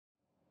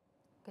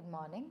Good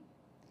morning.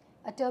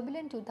 A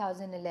turbulent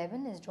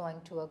 2011 is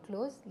drawing to a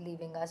close,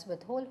 leaving us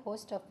with a whole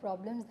host of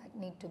problems that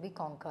need to be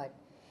conquered.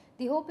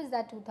 The hope is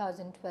that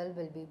 2012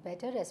 will be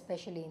better,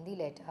 especially in the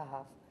later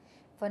half.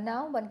 For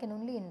now, one can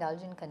only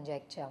indulge in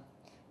conjecture.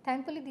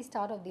 Thankfully, the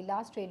start of the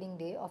last trading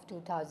day of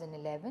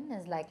 2011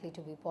 is likely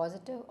to be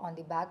positive on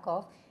the back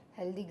of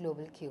healthy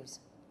global cues.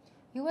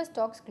 US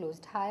stocks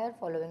closed higher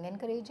following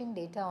encouraging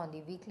data on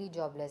the weekly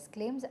jobless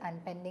claims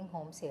and pending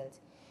home sales.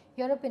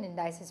 European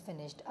indices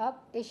finished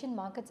up. Asian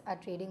markets are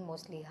trading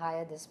mostly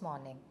higher this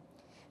morning.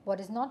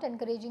 What is not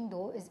encouraging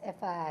though is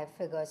FII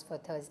figures for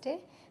Thursday.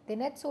 The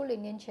net sold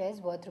Indian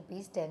shares worth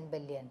Rs 10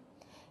 billion.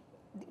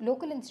 The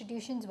local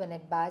institutions were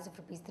net buyers of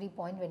Rs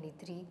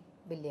 3.23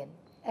 billion.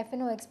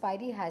 F&O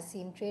expiry has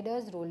seen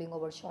traders rolling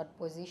over short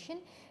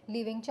position,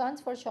 leaving chance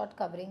for short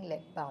covering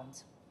leg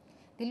bounce.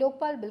 The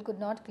Lokpal bill could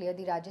not clear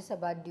the Rajya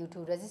Sabha due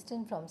to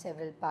resistance from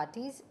several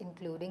parties,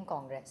 including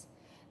Congress.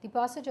 The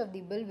passage of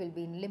the bill will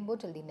be in limbo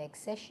till the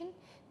next session.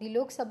 The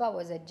Lok Sabha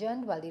was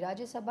adjourned while the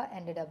Rajya Sabha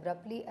ended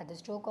abruptly at the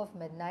stroke of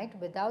midnight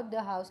without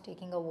the House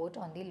taking a vote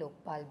on the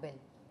Lokpal bill.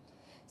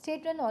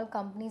 State-run oil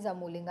companies are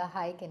mulling a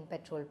hike in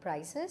petrol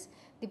prices.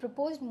 The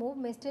proposed move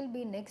may still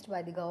be nixed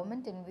by the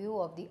government in view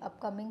of the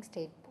upcoming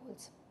state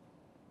polls.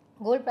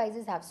 Gold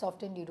prices have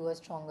softened due to a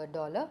stronger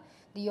dollar.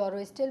 The euro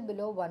is still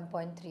below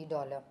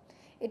 $1.3.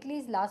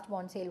 Italy's last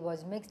bond sale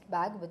was mixed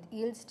bag with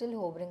yields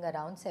still hovering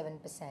around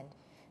 7%.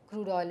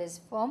 Crude oil is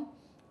firm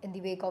in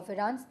the wake of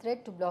Iran's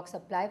threat to block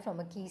supply from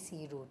a key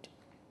sea route.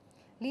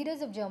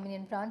 Leaders of Germany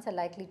and France are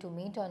likely to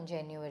meet on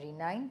January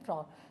 9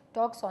 for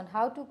talks on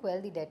how to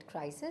quell the debt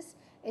crisis.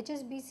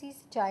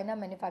 HSBC's China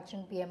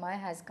manufacturing PMI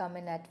has come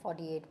in at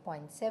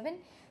 48.7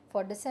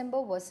 for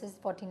December versus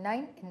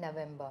 49 in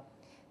November.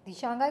 The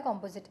Shanghai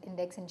Composite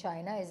Index in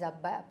China is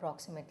up by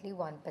approximately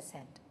 1%.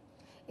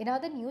 In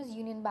other news,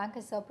 Union Bank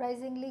has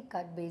surprisingly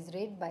cut base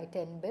rate by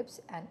 10 bips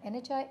and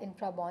NHI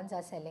infra bonds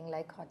are selling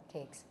like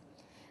hotcakes.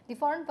 The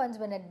foreign funds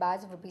were net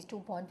buyers of Rs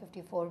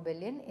 2.54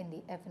 billion in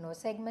the F&O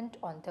segment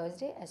on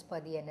Thursday as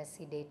per the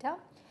NSE data.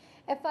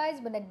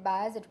 FIs were net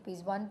buyers at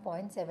Rs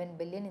 1.7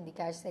 billion in the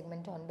cash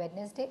segment on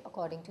Wednesday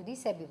according to the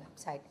SEBI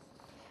website.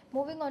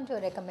 Moving on to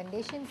our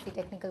recommendations, the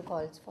technical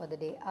calls for the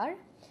day are: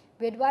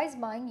 we advise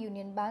buying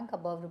Union Bank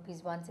above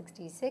Rs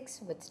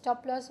 166 with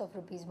stop loss of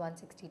Rs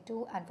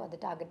 162 and for the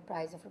target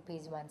price of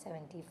Rs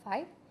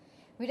 175.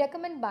 We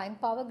recommend buying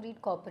Power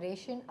Grid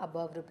Corporation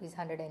above Rs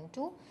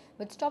 102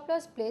 with stop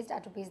loss placed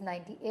at Rs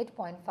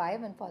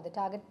 98.5 and for the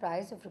target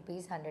price of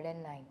Rs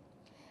 109.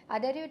 Our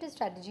derivative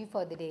strategy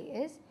for the day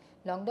is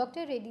long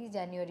Dr. Reddy's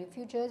January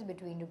futures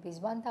between Rs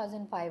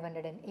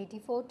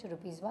 1,584 to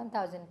Rs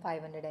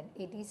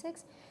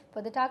 1,586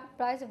 for the target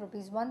price of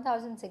Rs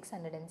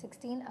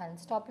 1,616 and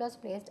stop loss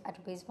placed at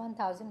Rs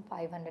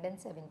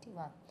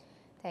 1,571.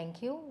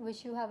 Thank you.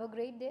 Wish you have a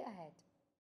great day ahead.